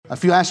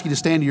If you ask you to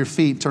stand to your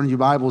feet, turn your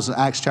Bibles to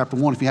Acts chapter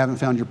 1 if you haven't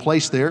found your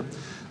place there.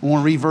 I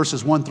want to read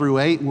verses 1 through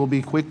 8, and we'll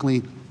be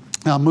quickly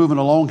moving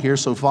along here,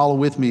 so follow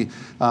with me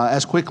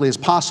as quickly as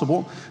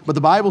possible. But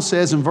the Bible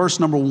says in verse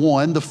number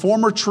 1, "The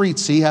former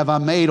treatise have I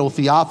made, O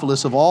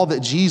Theophilus, of all that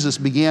Jesus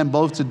began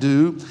both to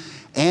do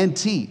and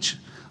teach,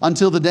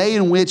 until the day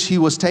in which he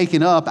was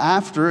taken up,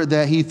 after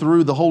that he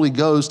through the Holy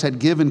Ghost had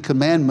given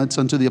commandments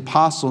unto the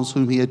apostles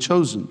whom he had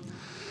chosen.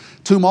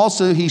 To whom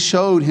also he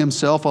showed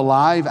himself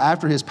alive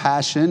after his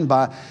passion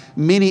by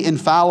many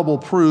infallible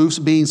proofs,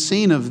 being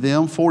seen of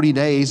them 40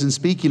 days, and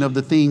speaking of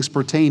the things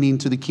pertaining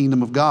to the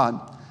kingdom of God.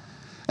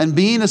 And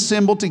being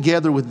assembled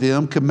together with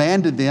them,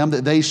 commanded them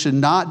that they should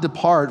not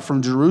depart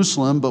from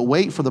Jerusalem, but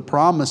wait for the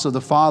promise of the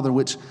Father,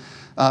 which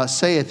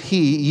saith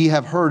he, Ye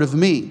have heard of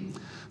me.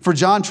 For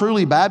John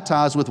truly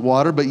baptized with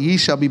water, but ye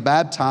shall be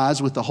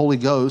baptized with the Holy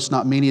Ghost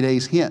not many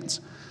days hence.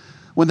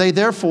 When they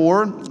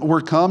therefore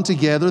were come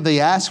together, they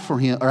asked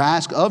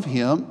of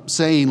him,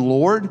 saying,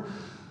 Lord,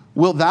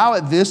 wilt thou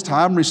at this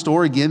time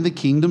restore again the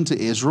kingdom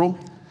to Israel?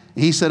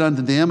 He said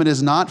unto them, It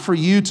is not for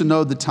you to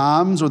know the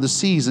times or the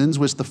seasons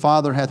which the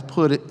Father hath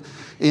put it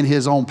in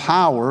his own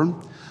power,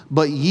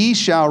 but ye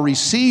shall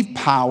receive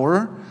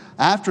power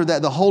after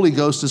that the Holy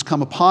Ghost is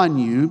come upon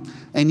you,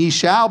 and ye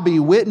shall be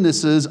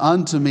witnesses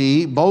unto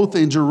me both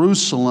in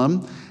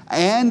Jerusalem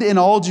and in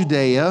all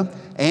Judea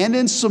and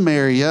in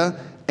Samaria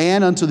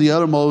and unto the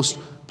uttermost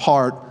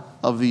part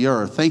of the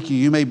earth." Thank you.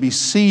 You may be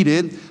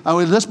seated.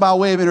 Just by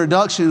way of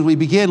introduction, we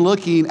begin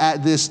looking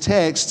at this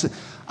text.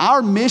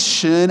 Our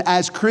mission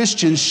as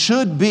Christians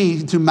should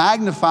be to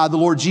magnify the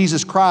Lord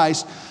Jesus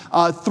Christ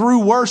through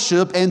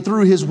worship and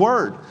through His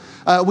Word.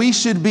 We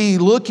should be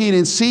looking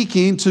and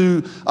seeking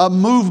to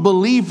move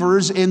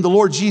believers in the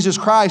Lord Jesus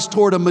Christ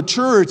toward a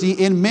maturity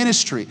in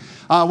ministry.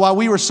 While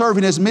we were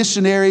serving as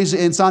missionaries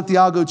in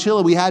Santiago,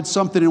 Chile, we had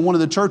something in one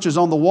of the churches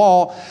on the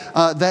wall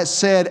that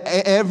said,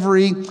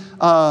 every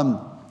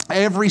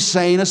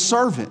saint a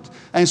servant.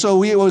 And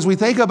so as we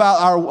think about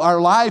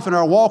our life and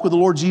our walk with the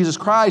Lord Jesus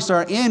Christ,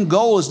 our end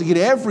goal is to get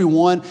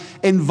everyone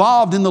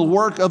involved in the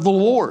work of the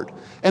Lord.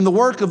 And the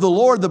work of the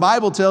Lord, the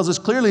Bible tells us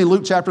clearly in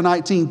Luke chapter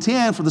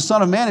 19:10, for the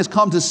Son of Man has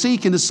come to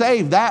seek and to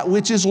save that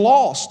which is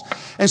lost.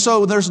 And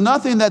so there's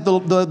nothing that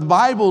the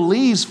Bible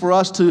leaves for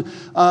us to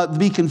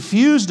be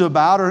confused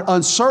about or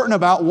uncertain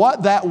about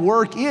what that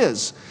work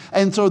is.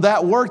 And so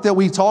that work that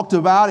we talked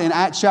about in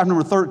Acts chapter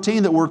number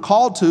 13 that we're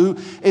called to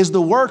is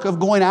the work of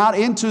going out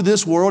into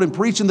this world and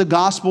preaching the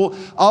gospel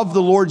of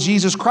the Lord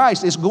Jesus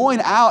Christ. It's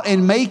going out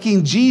and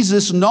making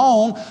Jesus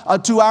known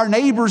to our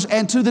neighbors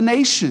and to the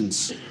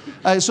nations.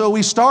 So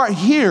we start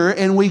here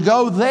and we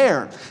go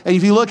there. And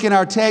if you look in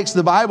our text,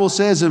 the Bible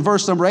says in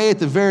verse number 8 at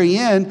the very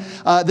end,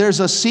 there's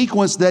a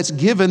sequence that's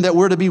given that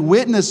we're to be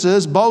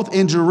witnesses both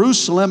in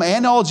Jerusalem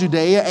and all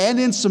Judea and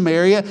in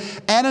Samaria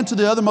and into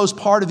the othermost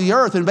part of the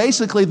earth. And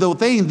basically the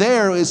thing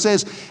there, it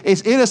says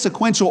it's in a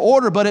sequential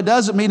order, but it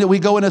doesn't mean that we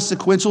go in a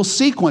sequential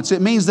sequence.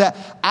 It means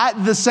that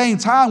at the same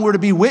time we're to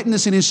be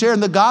witnessing and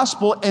sharing the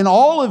gospel in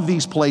all of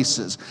these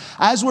places.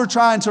 As we're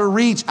trying to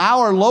reach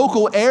our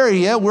local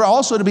area, we're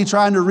also to be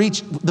trying to reach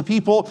the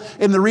people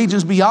in the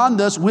regions beyond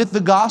us with the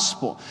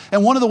gospel.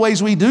 And one of the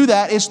ways we do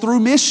that is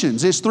through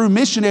missions. It's through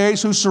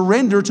missionaries who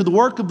surrender to the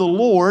work of the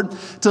Lord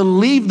to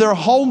leave their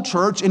home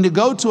church and to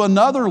go to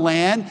another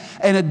land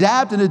and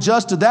adapt and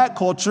adjust to that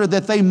culture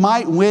that they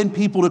might win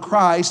people to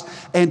Christ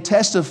and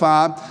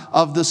testify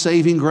of the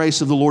saving grace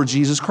of the Lord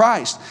Jesus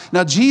Christ.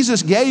 Now,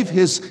 Jesus gave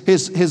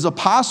his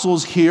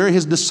apostles here,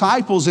 his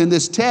disciples in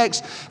this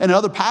text and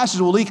other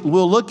passages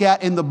we'll look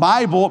at in the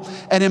Bible,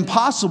 an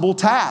impossible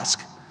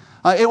task.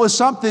 It was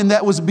something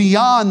that was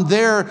beyond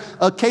their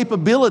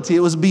capability.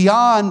 It was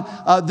beyond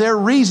their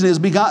reason. It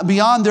was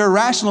beyond their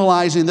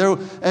rationalizing.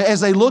 As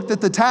they looked at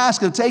the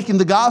task of taking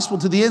the gospel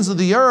to the ends of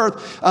the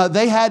earth,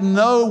 they had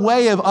no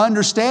way of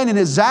understanding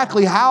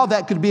exactly how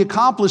that could be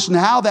accomplished and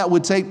how that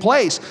would take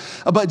place.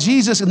 But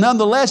Jesus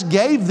nonetheless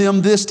gave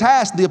them this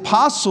task. The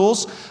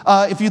apostles,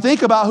 if you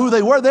think about who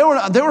they were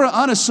an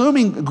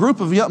unassuming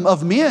group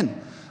of men.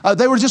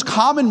 They were just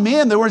common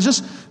men. They were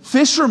just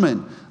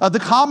fishermen. The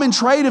common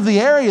trade of the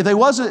area. There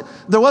wasn't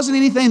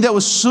anything that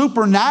was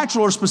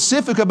supernatural or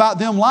specific about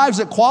them lives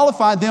that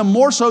qualified them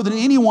more so than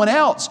anyone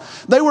else.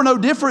 They were no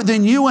different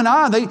than you and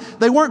I.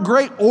 They weren't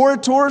great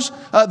orators.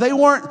 They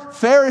weren't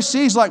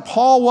Pharisees like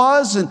Paul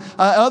was and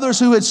others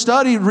who had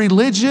studied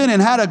religion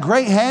and had a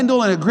great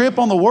handle and a grip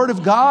on the Word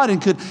of God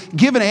and could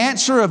give an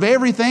answer of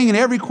everything and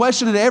every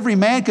question that every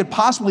man could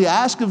possibly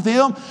ask of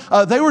them.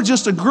 They were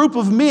just a group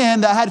of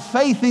men that had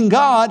faith in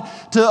God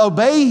to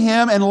obey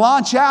Him and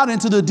launch out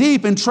into the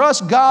deep and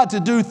trust God to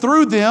do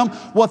through them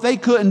what they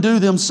couldn't do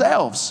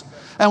themselves.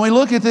 And we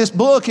look at this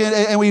book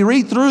and we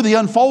read through the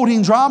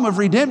unfolding drama of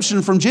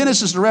redemption from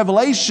Genesis to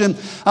Revelation.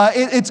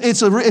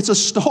 It's a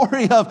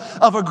story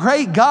of a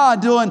great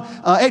God doing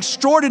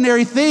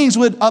extraordinary things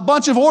with a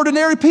bunch of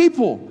ordinary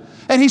people.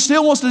 And he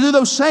still wants to do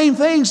those same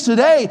things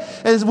today.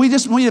 As we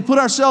just need to put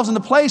ourselves in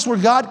a place where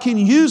God can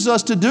use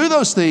us to do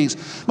those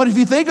things. But if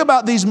you think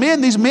about these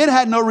men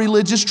had no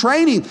religious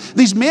training.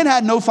 These men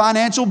had no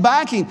financial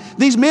backing.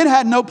 These men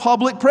had no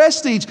public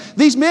prestige.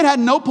 These men had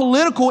no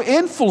political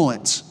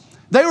influence.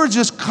 They were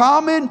just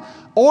common,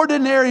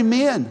 ordinary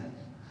men.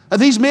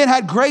 These men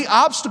had great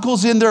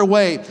obstacles in their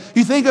way.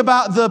 You think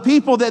about the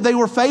people that they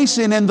were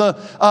facing and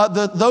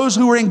those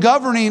who were in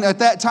governing at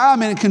that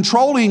time and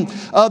controlling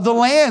the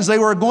lands. They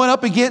were going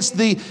up against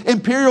the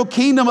imperial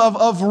kingdom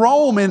of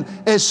Rome, and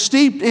as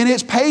steeped in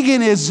its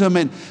paganism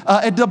and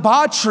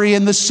debauchery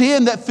and the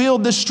sin that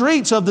filled the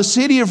streets of the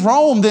city of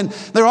Rome. Then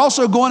they're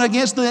also going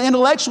against the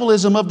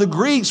intellectualism of the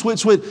Greeks,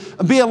 which would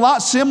be a lot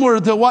similar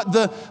to what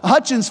the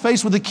Hutchins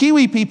faced with the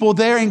Kiwi people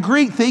there in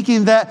Greek,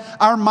 thinking that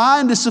our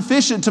mind is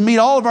sufficient to meet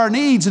all of our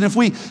needs, and if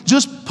we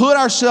just put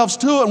ourselves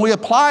to it and we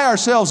apply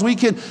ourselves, we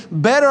can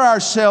better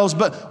ourselves,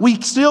 but we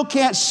still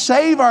can't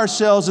save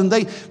ourselves. And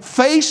they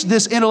faced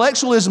this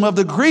intellectualism of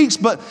the Greeks,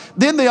 but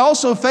then they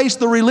also faced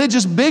the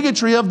religious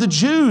bigotry of the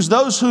Jews,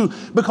 those who,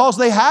 because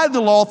they had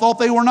the law, thought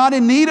they were not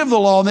in need of the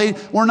law, and they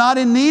were not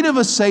in need of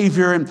a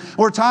Savior, and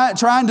were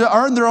trying to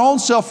earn their own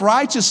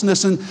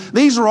self-righteousness. And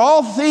these are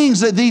all things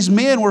that these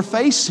men were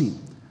facing.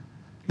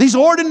 These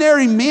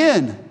ordinary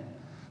men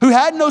who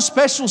had no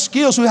special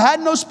skills, who had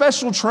no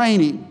special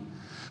training,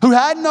 who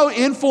had no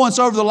influence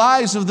over the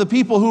lives of the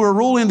people who were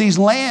ruling these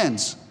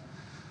lands.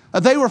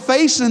 They were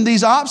facing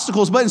these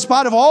obstacles, but in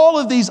spite of all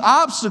of these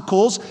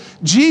obstacles,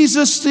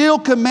 Jesus still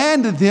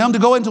commanded them to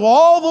go into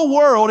all the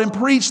world and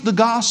preach the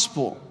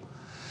gospel.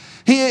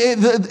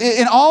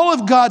 In all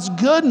of God's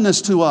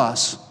goodness to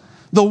us,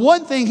 the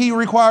one thing He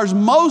requires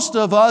most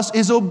of us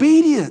is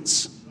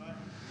obedience.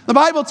 The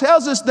Bible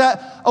tells us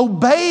that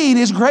obeying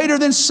is greater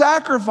than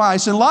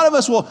sacrifice. And a lot of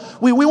us,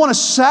 we want to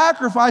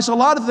sacrifice a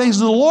lot of things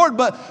to the Lord,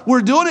 but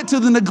we're doing it to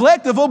the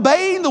neglect of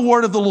obeying the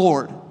word of the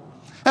Lord.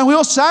 And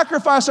we'll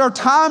sacrifice our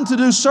time to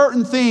do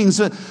certain things,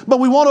 but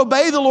we won't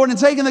obey the Lord in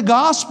taking the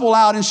gospel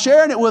out and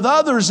sharing it with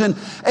others in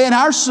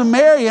our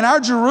Samaria, in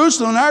our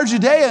Jerusalem, in our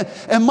Judea,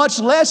 and much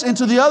less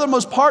into the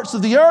othermost parts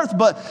of the earth.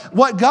 But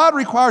what God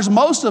requires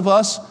most of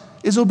us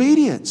is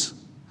obedience,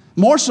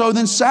 more so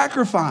than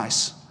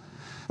sacrifice.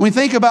 When we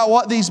think about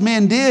what these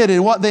men did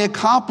and what they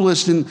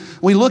accomplished, and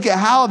we look at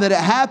how that it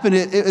happened,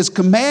 it is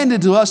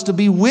commanded to us to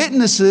be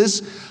witnesses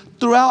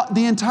throughout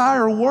the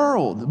entire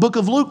world. The book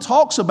of Luke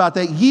talks about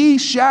that. Ye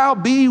shall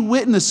be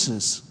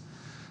witnesses.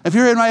 If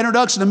you're in my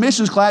introduction to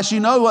missions class, you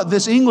know what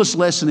this English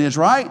lesson is,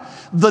 right?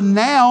 The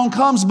noun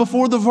comes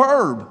before the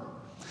verb.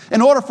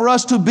 In order for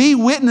us to be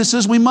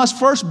witnesses, we must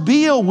first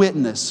be a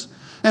witness.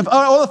 And in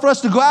order for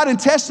us to go out and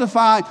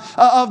testify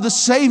of the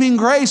saving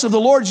grace of the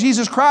Lord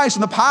Jesus Christ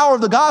and the power of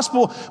the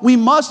gospel, we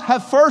must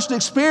have first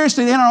experienced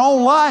it in our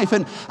own life.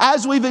 And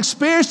as we've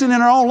experienced it in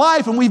our own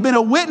life and we've been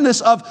a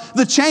witness of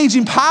the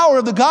changing power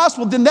of the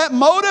gospel, then that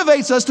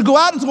motivates us to go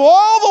out into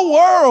all the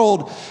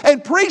world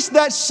and preach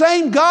that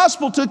same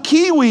gospel to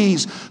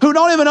Kiwis who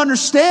don't even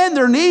understand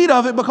their need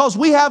of it, because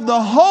we have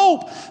the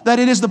hope that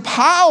it is the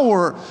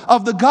power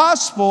of the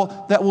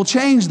gospel that will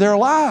change their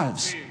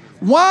lives.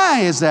 Why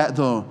is that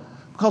though?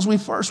 Because we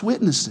first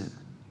witnessed it.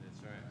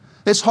 That's right.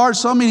 It's hard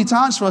so many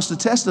times for us to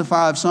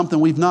testify of something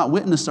we've not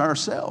witnessed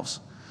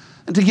ourselves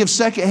and to give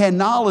secondhand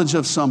knowledge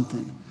of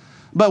something.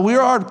 But we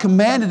are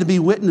commanded to be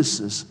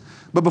witnesses.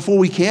 But before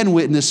we can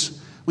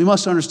witness, we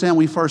must understand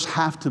we first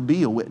have to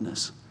be a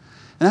witness.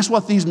 And that's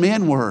what these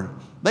men were.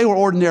 They were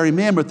ordinary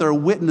men, but they're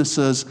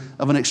witnesses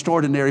of an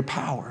extraordinary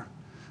power.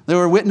 They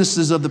were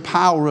witnesses of the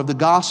power of the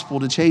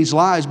gospel to change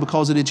lives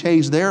because it had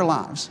changed their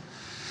lives.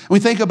 We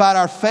think about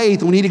our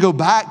faith. We need to go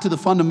back to the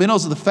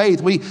fundamentals of the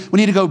faith. We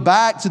need to go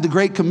back to the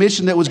Great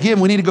Commission that was given.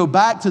 We need to go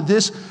back to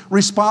this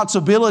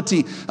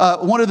responsibility.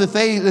 One of the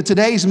things,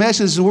 today's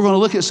message is we're going to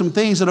look at some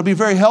things that will be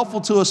very helpful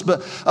to us.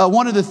 But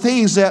one of the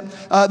things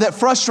that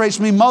frustrates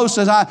me most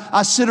as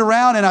I sit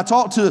around and I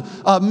talk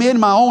to men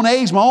my own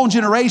age, my own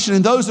generation,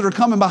 and those that are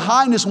coming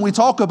behind us when we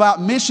talk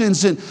about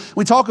missions and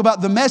we talk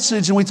about the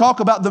message and we talk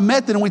about the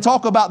method and we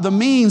talk about the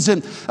means.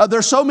 And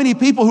there's so many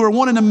people who are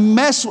wanting to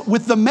mess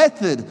with the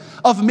method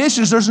of missions.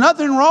 There's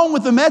nothing wrong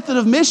with the method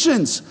of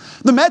missions.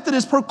 The method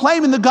is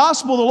proclaiming the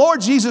gospel of the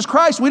Lord Jesus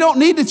Christ. We don't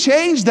need to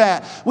change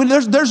that.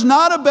 There's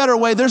not a better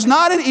way. There's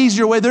not an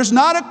easier way. There's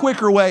not a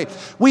quicker way.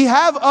 We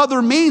have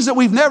other means that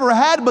we've never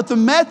had, but the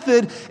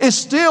method is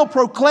still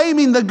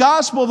proclaiming the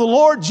gospel of the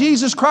Lord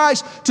Jesus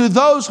Christ to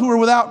those who are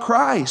without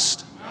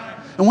Christ.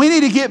 And we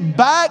need to get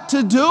back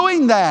to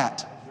doing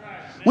that.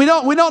 We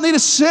don't need to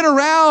sit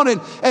around and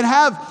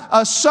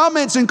have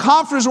summits and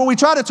conferences where we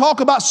try to talk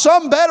about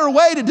some better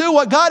way to do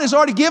what God has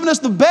already given us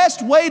the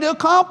best way to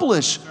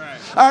accomplish.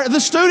 The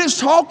students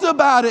talked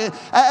about it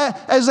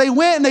as they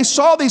went and they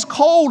saw these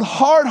cold,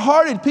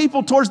 hard-hearted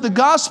people towards the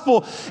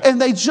gospel,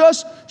 and they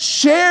just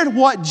shared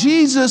what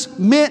Jesus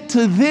meant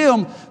to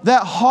them.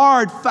 That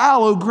hard,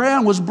 fallow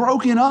ground was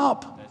broken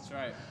up.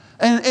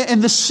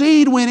 And the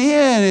seed went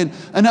in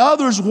and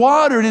others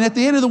watered. And at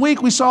the end of the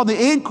week, we saw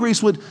the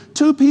increase with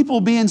 2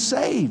 people being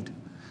saved.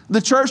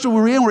 The church that we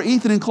were in were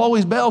Ethan and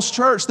Chloe Bell's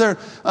church.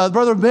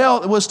 Brother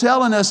Bell was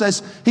telling us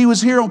as he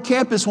was here on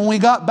campus when we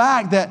got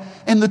back that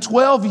in the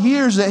 12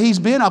 years that he's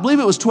been, I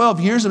believe it was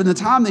 12 years, but in the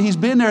time that he's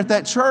been there at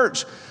that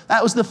church,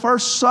 that was the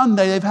first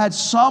Sunday they've had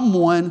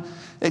someone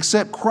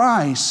accept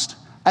Christ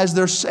as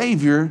their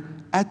Savior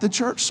at the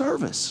church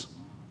service.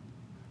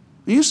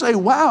 You say,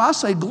 wow, I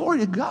say, glory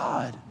to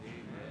God.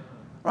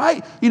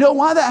 Right? You know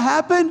why that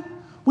happened?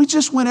 We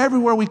just went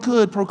everywhere we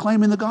could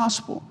proclaiming the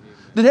gospel.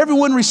 Did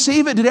everyone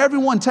receive it? Did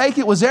everyone take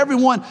it? Was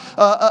everyone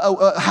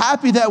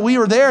happy that we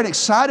were there and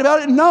excited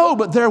about it? No,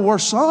 but there were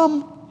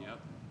some. Yep.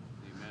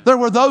 There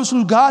were those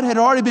who God had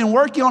already been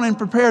working on and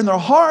preparing their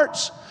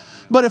hearts.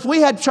 But if we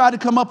had tried to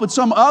come up with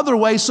some other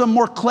way, some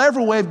more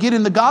clever way of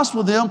getting the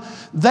gospel to them,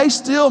 they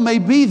still may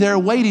be there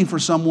waiting for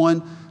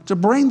someone to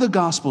bring the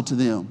gospel to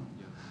them.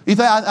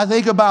 I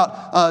think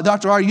about,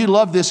 Dr. R, you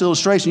love this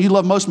illustration. You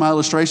love most of my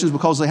illustrations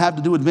because they have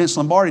to do with Vince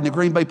Lombardi and the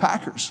Green Bay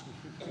Packers.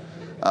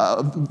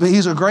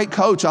 He's a great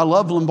coach. I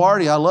love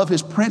Lombardi. I love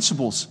his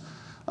principles.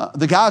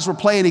 The guys were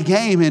playing a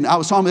game, and I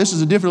was talking, this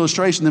is a different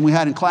illustration than we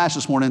had in class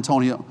this morning,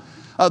 Antonio.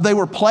 They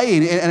were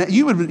playing, and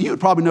you would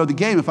probably know the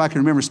game if I can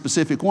remember a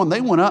specific one. They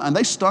went up and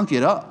they stunk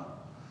it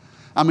up.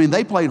 I mean,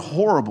 they played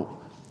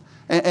horrible.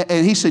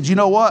 And he said, you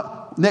know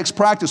what? Next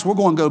practice, we're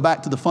going to go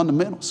back to the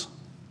fundamentals.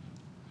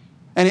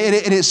 And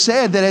it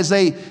said that as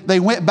they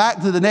went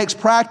back to the next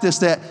practice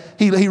that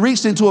he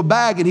reached into a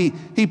bag and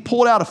he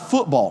pulled out a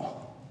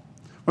football.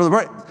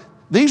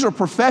 These are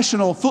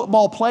professional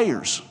football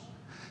players.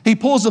 He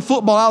pulls the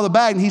football out of the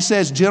bag and he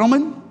says,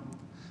 gentlemen,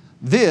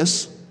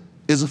 this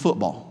is a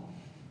football.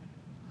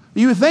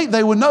 You would think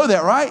they would know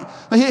that, right?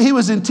 He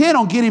was intent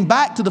on getting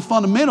back to the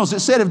fundamentals. It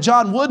said of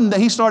John Wooden that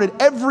he started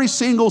every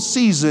single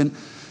season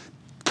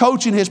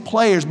coaching his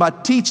players by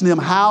teaching them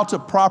how to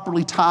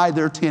properly tie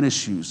their tennis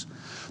shoes.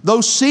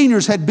 Those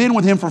seniors had been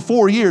with him for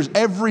 4 years.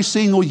 Every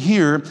single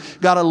year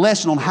got a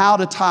lesson on how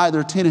to tie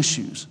their tennis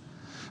shoes.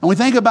 And we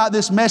think about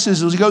this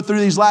message as we go through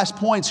these last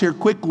points here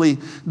quickly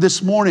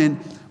this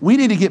morning. We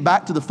need to get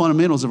back to the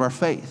fundamentals of our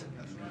faith.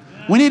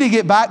 We need to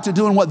get back to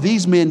doing what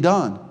these men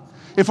done.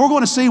 If we're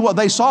going to see what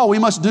they saw, we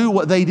must do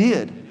what they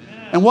did.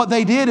 And what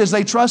they did is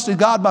they trusted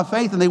God by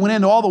faith and they went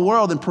into all the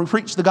world and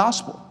preached the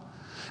gospel.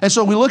 And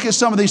so we look at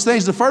some of these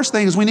things. The first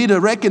thing is we need to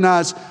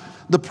recognize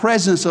the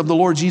presence of the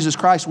Lord Jesus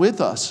Christ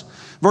with us.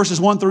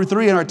 Verses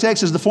 1-3 in our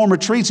text is the former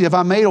treatise have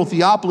I made, O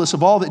Theophilus,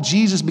 of all that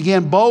Jesus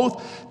began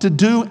both to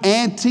do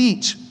and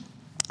teach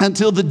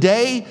until the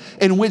day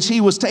in which he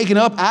was taken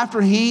up,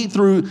 after he,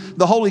 through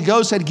the Holy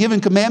Ghost, had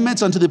given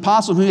commandments unto the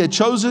apostles whom he had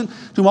chosen,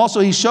 whom also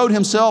he showed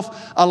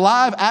himself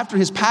alive after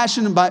his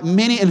passion by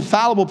many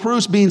infallible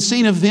proofs, being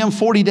seen of them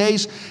 40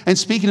 days, and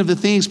speaking of the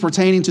things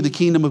pertaining to the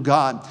kingdom of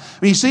God.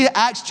 When you see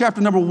Acts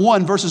chapter number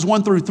 1, verses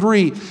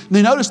 1-3,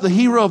 you notice the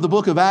hero of the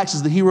book of Acts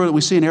is the hero that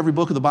we see in every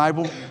book of the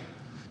Bible.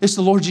 It's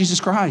the Lord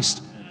Jesus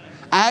Christ.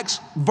 Acts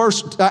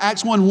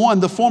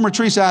 1:1, the former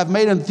treatise I have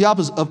made unto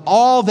Theophilus of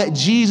all that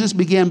Jesus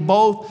began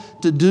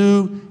both to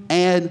do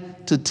and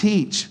to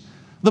teach.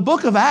 The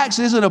book of Acts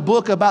isn't a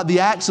book about the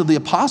Acts of the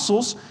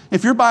Apostles.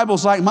 If your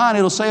Bible's like mine,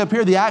 it'll say up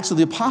here the Acts of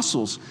the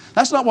Apostles.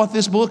 That's not what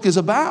this book is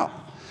about.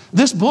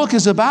 This book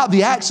is about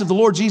the acts of the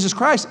Lord Jesus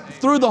Christ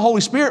through the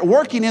Holy Spirit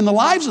working in the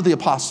lives of the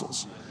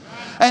apostles.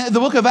 And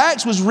the book of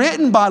Acts was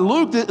written by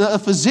Luke, a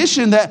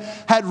physician that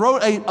had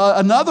wrote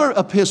another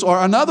epistle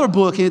or another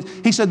book.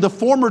 He said the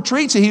former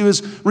treatise, he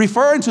was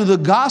referring to the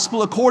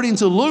gospel according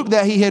to Luke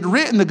that he had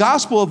written, the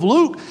gospel of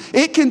Luke.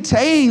 It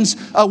contains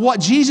what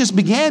Jesus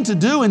began to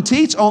do and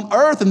teach on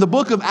earth. And the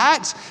book of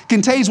Acts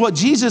contains what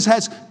Jesus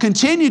has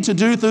continued to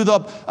do through the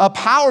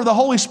power of the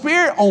Holy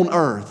Spirit on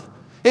earth.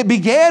 It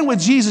began with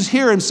Jesus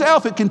here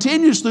himself. It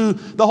continues through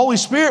the Holy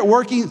Spirit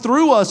working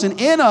through us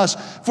and in us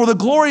for the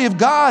glory of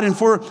God and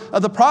for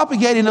the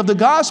propagating of the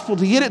gospel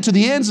to get it to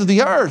the ends of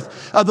the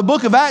earth. The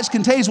book of Acts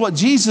contains what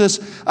Jesus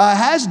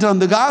has done.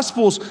 The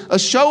Gospels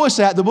show us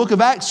that. The book of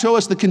Acts show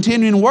us the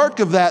continuing work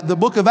of that. The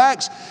book of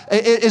Acts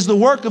is the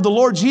work of the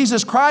Lord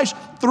Jesus Christ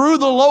through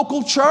the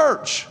local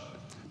church,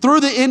 through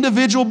the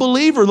individual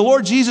believer. The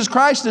Lord Jesus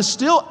Christ is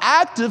still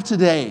active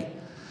today.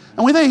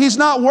 And we think he's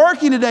not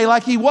working today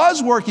like he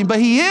was working, but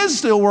he is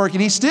still working.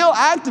 He's still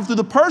active through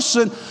the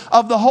person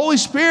of the Holy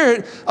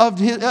Spirit of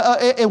his,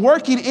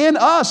 working in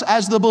us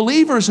as the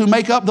believers who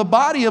make up the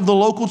body of the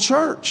local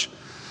church.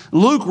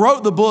 Luke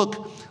wrote the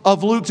book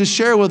of Luke to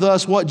share with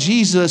us what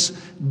Jesus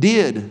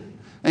did.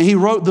 And he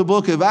wrote the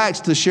book of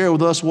Acts to share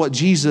with us what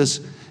Jesus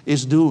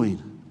is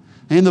doing.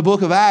 In the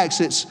book of Acts,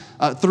 it's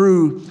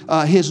through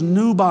his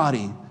new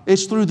body.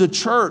 It's through the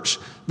church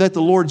that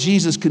the Lord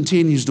Jesus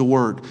continues to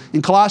work.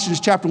 In Colossians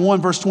chapter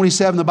 1, verse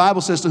 27, the Bible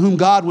says, to whom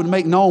God would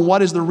make known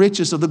what is the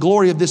riches of the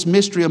glory of this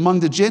mystery among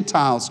the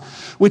Gentiles,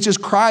 which is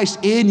Christ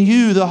in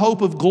you, the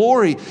hope of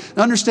glory.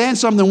 Understand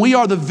something. We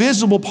are the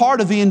visible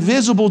part of the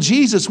invisible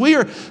Jesus. We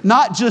are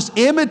not just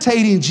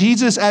imitating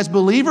Jesus as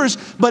believers,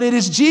 but it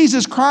is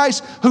Jesus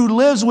Christ who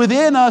lives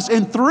within us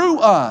and through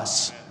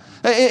us.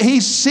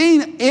 He's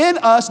seen in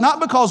us, not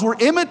because we're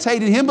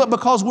imitating him, but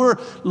because we're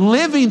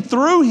living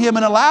through him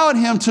and allowing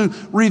him to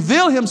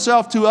reveal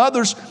himself to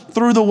others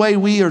through the way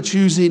we are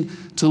choosing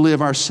to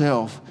live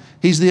ourselves.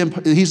 He's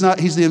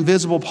the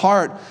invisible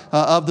part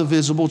of the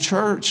visible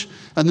church.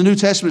 And the New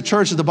Testament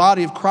church is the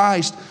body of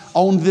Christ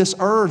on this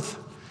earth.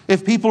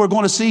 If people are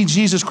going to see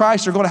Jesus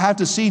Christ, they're going to have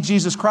to see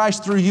Jesus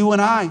Christ through you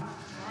and I.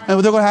 And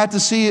they're going to have to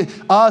see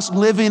us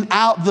living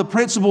out the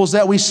principles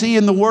that we see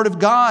in the Word of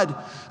God.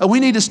 And we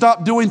need to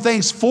stop doing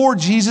things for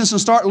Jesus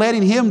and start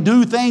letting him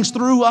do things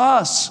through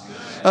us.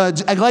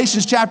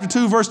 Galatians chapter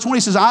 2 verse 20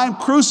 says, I am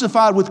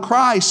crucified with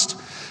Christ.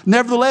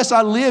 Nevertheless,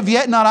 I live,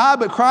 yet not I,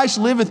 but Christ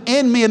liveth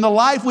in me. And the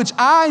life which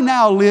I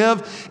now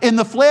live in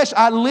the flesh,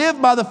 I live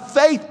by the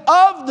faith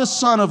of the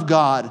Son of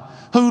God,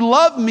 who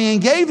loved me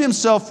and gave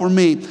himself for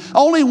me.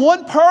 Only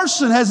one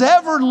person has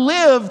ever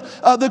lived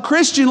the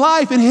Christian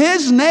life, and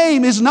his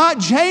name is not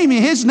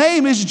Jamie. His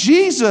name is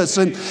Jesus.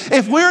 And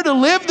if we're to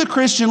live the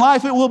Christian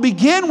life, it will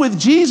begin with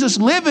Jesus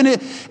living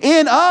it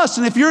in us.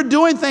 And if you're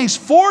doing things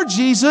for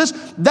Jesus,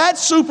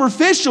 that's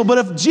superficial. But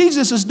if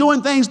Jesus is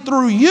doing things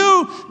through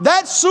you,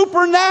 that's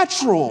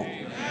supernatural.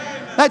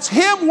 That's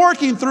him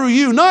working through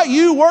you, not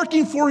you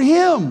working for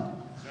him.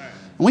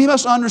 We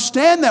must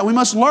understand that. We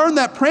must learn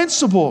that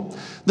principle.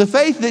 The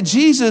faith that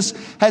Jesus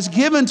has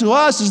given to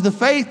us is the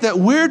faith that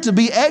we're to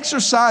be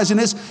exercising.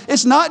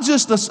 It's not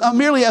just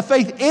merely a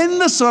faith in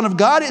the Son of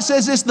God. It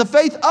says it's the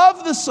faith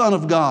of the Son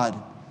of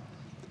God.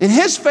 And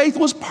his faith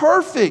was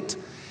perfect.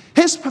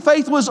 His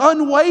faith was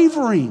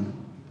unwavering.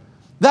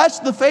 That's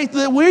the faith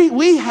that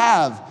we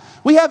have.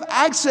 We have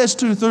access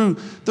to through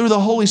the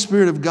Holy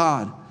Spirit of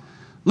God.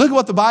 Look at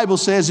what the Bible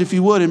says, if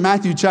you would, in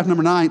Matthew chapter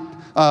number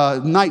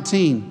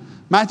 19.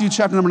 Matthew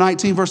chapter number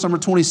 19, verse number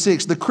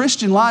 26. The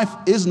Christian life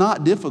is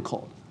not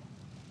difficult.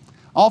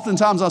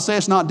 Oftentimes I'll say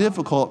it's not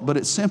difficult, but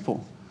it's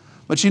simple.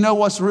 But you know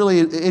what's really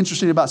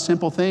interesting about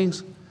simple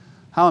things?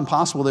 How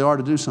impossible they are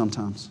to do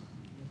sometimes.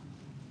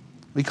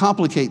 We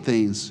complicate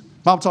things. The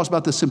Bible talks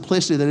about the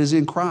simplicity that is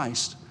in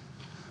Christ.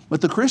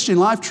 But the Christian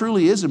life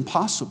truly is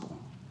impossible.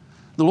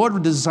 The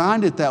Lord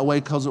designed it that way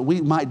because we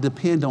might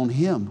depend on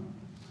him.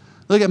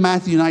 Look at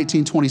Matthew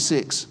 19,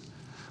 26.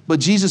 But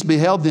Jesus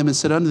beheld them and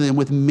said unto them,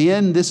 with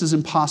men this is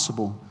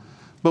impossible,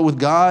 but with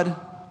God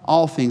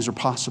all things are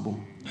possible.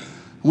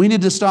 We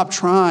need to stop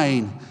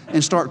trying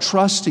and start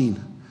trusting.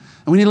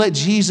 And we need to let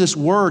Jesus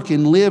work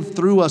and live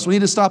through us. We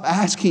need to stop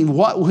asking,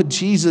 what would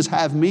Jesus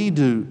have me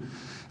do?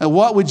 And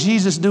what would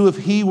Jesus do if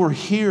he were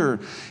here?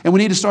 And we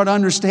need to start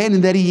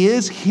understanding that he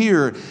is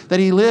here, that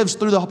he lives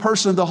through the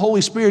person of the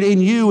Holy Spirit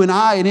in you and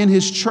I and in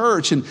his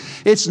church. And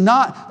it's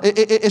not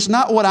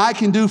what I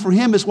can do for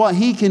him, it's what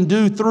he can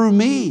do through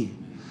me.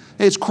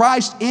 It's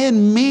Christ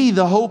in me,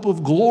 the hope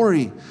of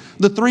glory.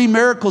 The three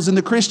miracles in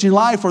the Christian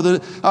life are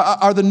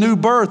the new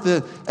birth,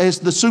 is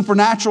the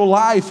supernatural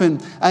life, and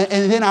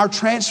then our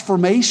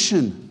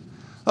transformation.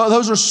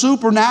 Those are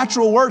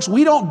supernatural works.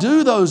 We don't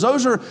do those.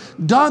 Those are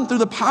done through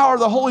the power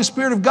of the Holy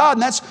Spirit of God.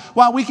 And that's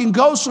why we can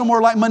go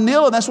somewhere like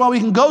Manila. That's why we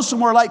can go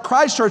somewhere like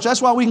Christchurch.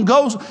 That's why we can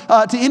go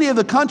to any of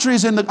the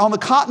countries on the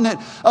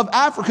continent of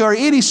Africa or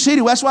any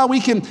city. That's why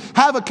we can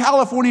have a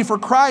California for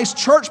Christ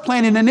church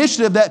planting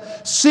initiative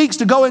that seeks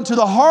to go into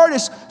the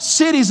hardest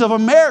cities of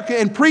America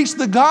and preach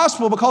the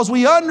gospel, because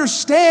we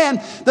understand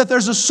that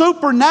there's a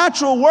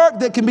supernatural work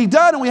that can be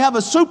done, and we have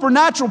a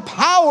supernatural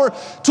power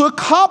to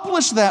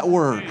accomplish that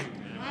work.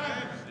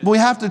 But we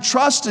have to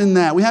trust in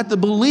that. We have to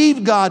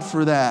believe God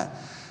for that.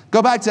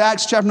 Go back to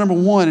Acts chapter number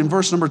 1 and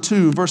verse number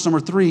 2, verse number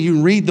 3. You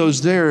can read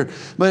those there.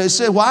 But it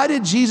said, why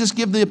did Jesus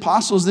give the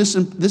apostles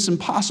this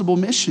impossible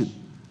mission?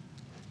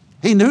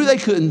 He knew they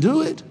couldn't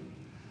do it.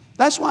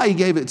 That's why he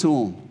gave it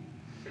to them.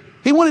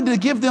 He wanted to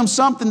give them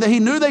something that he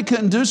knew they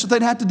couldn't do, so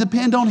they'd have to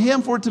depend on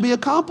him for it to be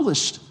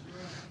accomplished.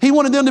 He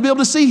wanted them to be able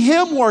to see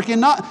him work and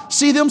not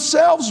see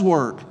themselves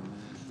work.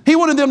 He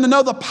wanted them to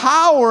know the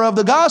power of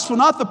the gospel,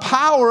 not the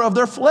power of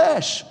their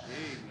flesh.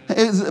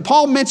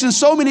 Paul mentions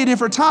so many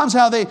different times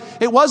how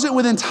it wasn't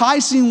with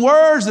enticing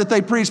words that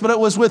they preached, but it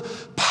was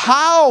with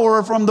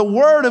power from the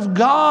Word of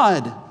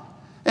God.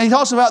 And he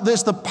talks about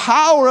this, the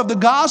power of the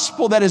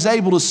gospel that is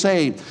able to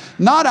save.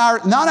 Not our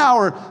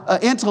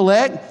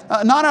intellect,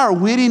 not our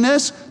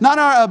wittiness, not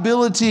our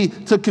ability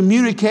to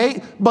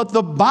communicate, but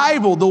the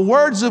Bible, the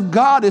words of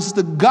God is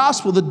the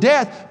gospel, the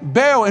death,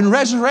 burial, and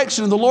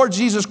resurrection of the Lord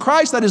Jesus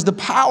Christ. That is the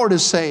power to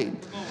save.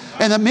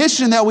 And the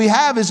mission that we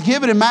have is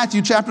given in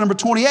Matthew chapter number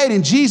 28.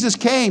 And Jesus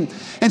came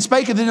and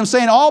spake unto them,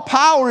 saying, all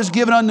power is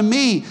given unto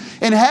me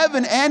in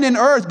heaven and in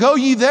earth. Go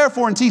ye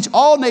therefore and teach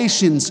all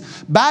nations,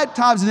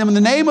 baptizing them in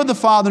the name of the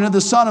Father and of the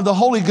Son and of the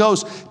Holy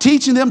Ghost,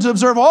 teaching them to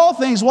observe all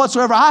things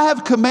whatsoever I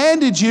have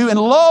commanded you. And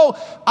lo,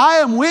 I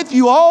am with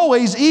you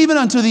always, even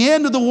unto the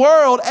end of the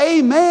world.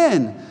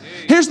 Amen.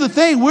 here's the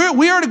thing.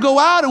 We are to go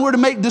out and we're to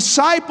make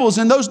disciples,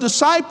 and those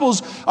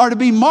disciples are to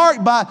be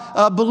marked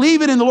by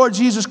believing in the Lord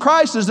Jesus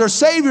Christ as their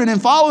Savior and in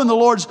following the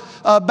Lord's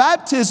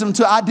baptism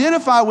to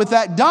identify with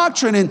that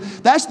doctrine. And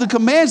that's the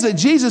commands that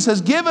Jesus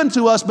has given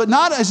to us, but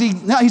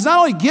He's not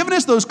only given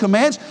us those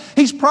commands,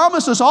 He's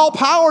promised us all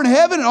power in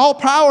heaven and all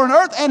power on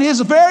earth, and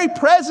His very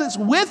presence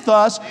with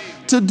us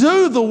to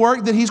do the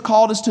work that He's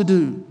called us to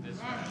do.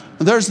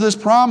 There's this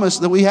promise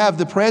that we have,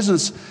 the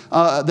presence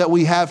that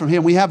we have from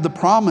Him. We have the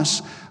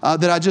promise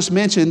that I just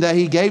mentioned that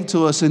He gave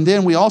to us. And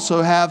then we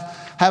also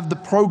have the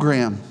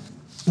program.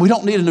 We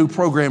don't need a new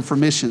program for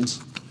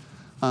missions.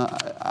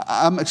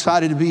 I'm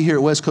excited to be here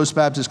at West Coast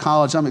Baptist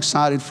College. I'm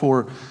excited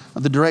for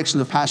the direction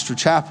of Pastor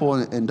Chappell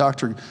and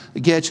Dr.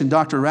 Getch and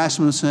Dr.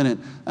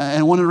 Rasmussen.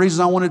 And one of the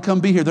reasons I wanted to come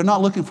be here, they're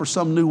not looking for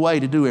some new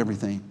way to do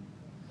everything.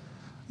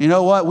 You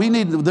know what? We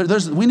need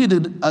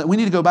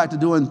to go back to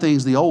doing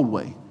things the old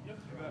way.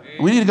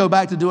 We need to go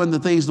back to doing the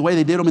things the way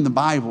they did them in the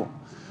Bible.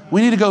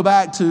 We need to go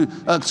back to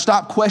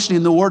stop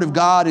questioning the Word of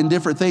God and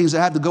different things that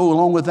have to go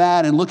along with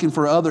that and looking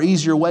for other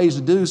easier ways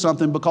to do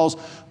something because,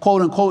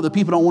 quote unquote, the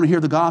people don't want to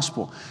hear the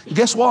gospel. And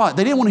guess what?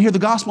 They didn't want to hear the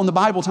gospel in the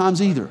Bible times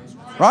either,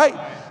 right?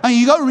 I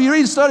mean, you read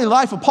and study the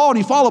life of Paul and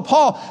you follow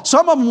Paul.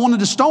 Some of them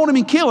wanted to stone him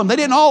and kill him. They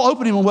didn't all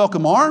open him in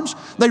welcome arms.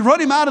 They run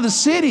him out of the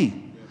city.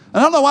 I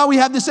don't know why we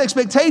have this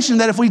expectation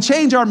that if we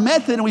change our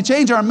method and we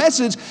change our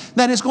message,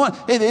 that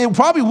it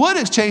probably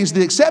would change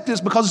the acceptance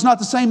because it's not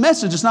the same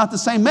message. It's not the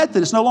same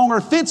method. It's no longer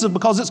offensive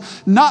because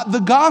it's not the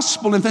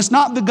gospel. If it's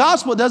not the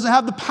gospel, it doesn't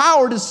have the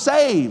power to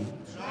save.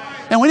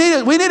 And we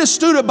need a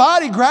student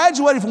body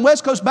graduating from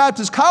West Coast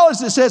Baptist College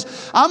that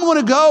says, I'm going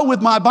to go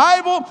with my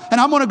Bible,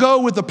 and I'm going to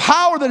go with the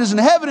power that is in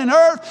heaven and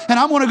earth, and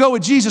I'm going to go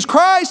with Jesus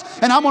Christ,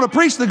 and I'm going to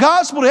preach the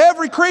gospel to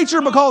every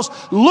creature because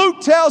Luke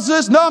tells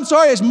us,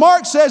 as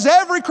Mark says,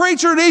 every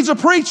creature needs a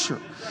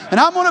preacher. And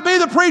I'm going to be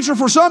the preacher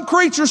for some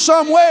creature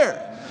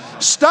somewhere.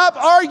 Stop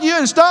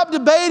arguing, stop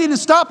debating, and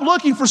stop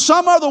looking for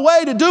some other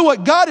way to do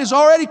what God has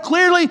already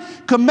clearly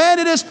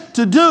commanded us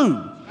to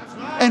do.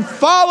 And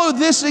follow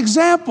this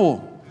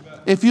example.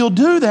 If you'll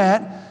do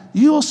that,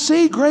 you will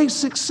see great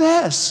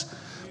success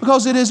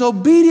because it is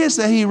obedience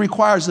that He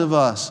requires of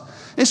us.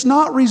 It's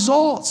not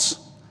results.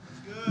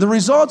 The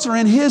results are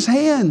in His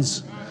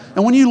hands.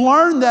 And when you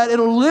learn that,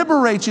 it'll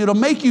liberate you. It'll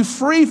make you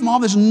free from all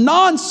this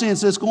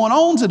nonsense that's going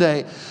on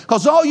today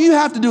because all you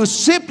have to do is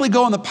simply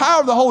go in the power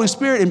of the Holy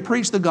Spirit and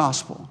preach the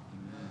gospel.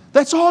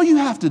 That's all you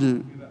have to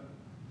do.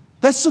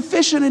 That's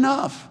sufficient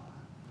enough.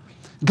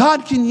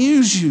 God can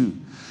use you.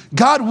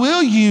 God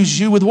will use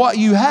you with what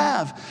you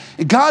have.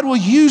 God will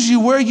use you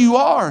where you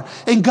are.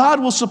 And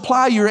God will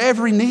supply your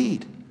every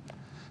need.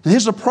 And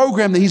here's a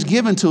program that He's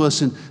given to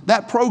us. And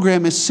that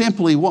program is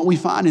simply what we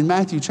find in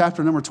Matthew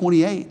chapter number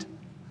 28.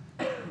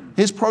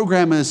 His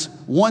program is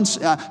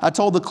I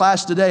told the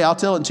class today, I'll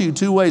tell it to you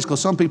two ways because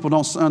some people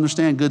don't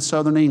understand good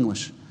Southern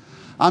English.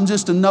 I'm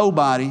just a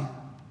nobody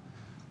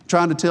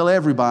trying to tell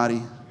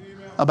everybody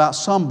about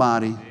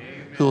somebody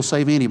who will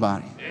save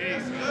anybody.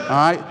 All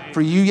right?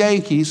 For you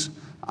Yankees,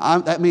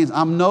 that means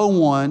I'm no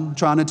one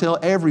trying to tell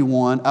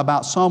everyone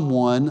about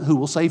someone who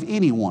will save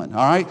anyone,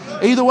 all right?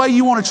 Either way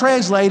you want to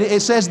translate it, it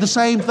says the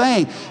same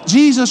thing.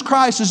 Jesus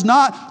Christ is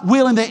not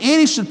willing that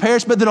any should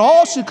perish, but that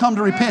all should come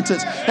to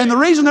repentance. And the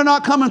reason they're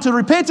not coming to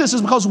repentance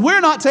is because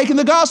we're not taking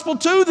the gospel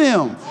to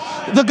them.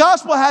 The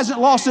gospel hasn't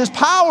lost its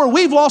power.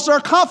 We've lost our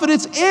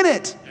confidence in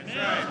it.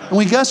 And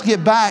we just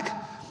get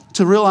back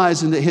to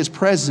realizing that His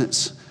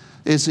presence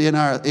is we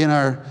have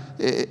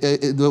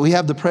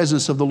the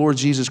presence of the Lord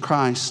Jesus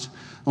Christ.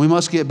 And we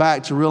must get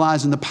back to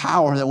realizing the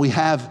power that we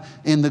have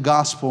in the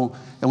gospel,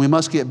 and we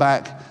must get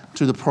back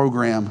to the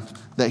program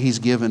that He's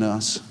given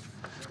us.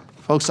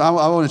 Folks, I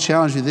want to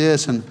challenge you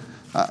this, and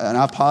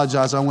I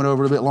apologize, I went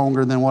over a bit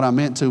longer than what I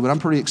meant to, but I'm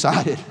pretty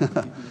excited.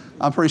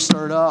 I'm pretty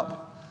stirred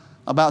up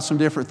about some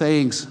different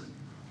things.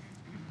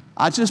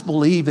 I just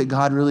believe that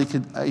God really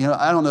could,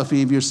 I don't know if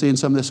any of you are seeing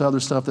some of this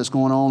other stuff that's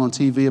going on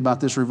TV about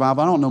this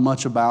revival. I don't know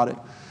much about it.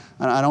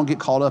 I don't get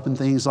caught up in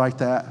things like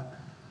that.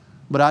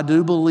 But I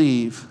do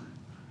believe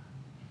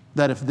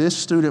that if this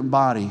student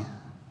body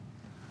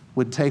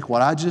would take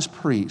what I just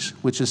preached,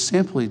 which is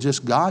simply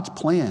just God's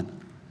plan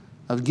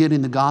of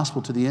getting the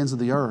gospel to the ends of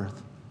the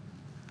earth,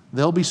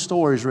 there'll be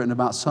stories written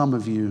about some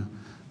of you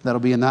that'll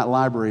be in that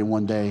library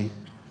one day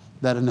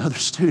that another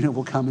student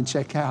will come and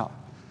check out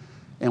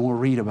and will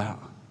read about.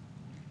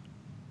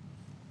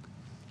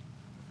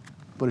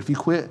 But if you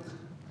quit,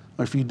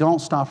 or if you don't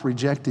stop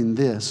rejecting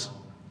this,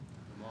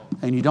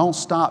 and you don't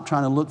stop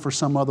trying to look for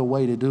some other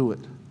way to do it,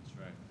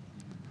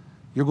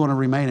 you're going to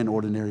remain an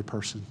ordinary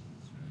person.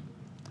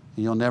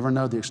 And you'll never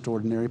know the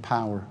extraordinary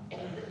power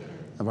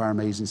of our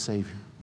amazing Savior.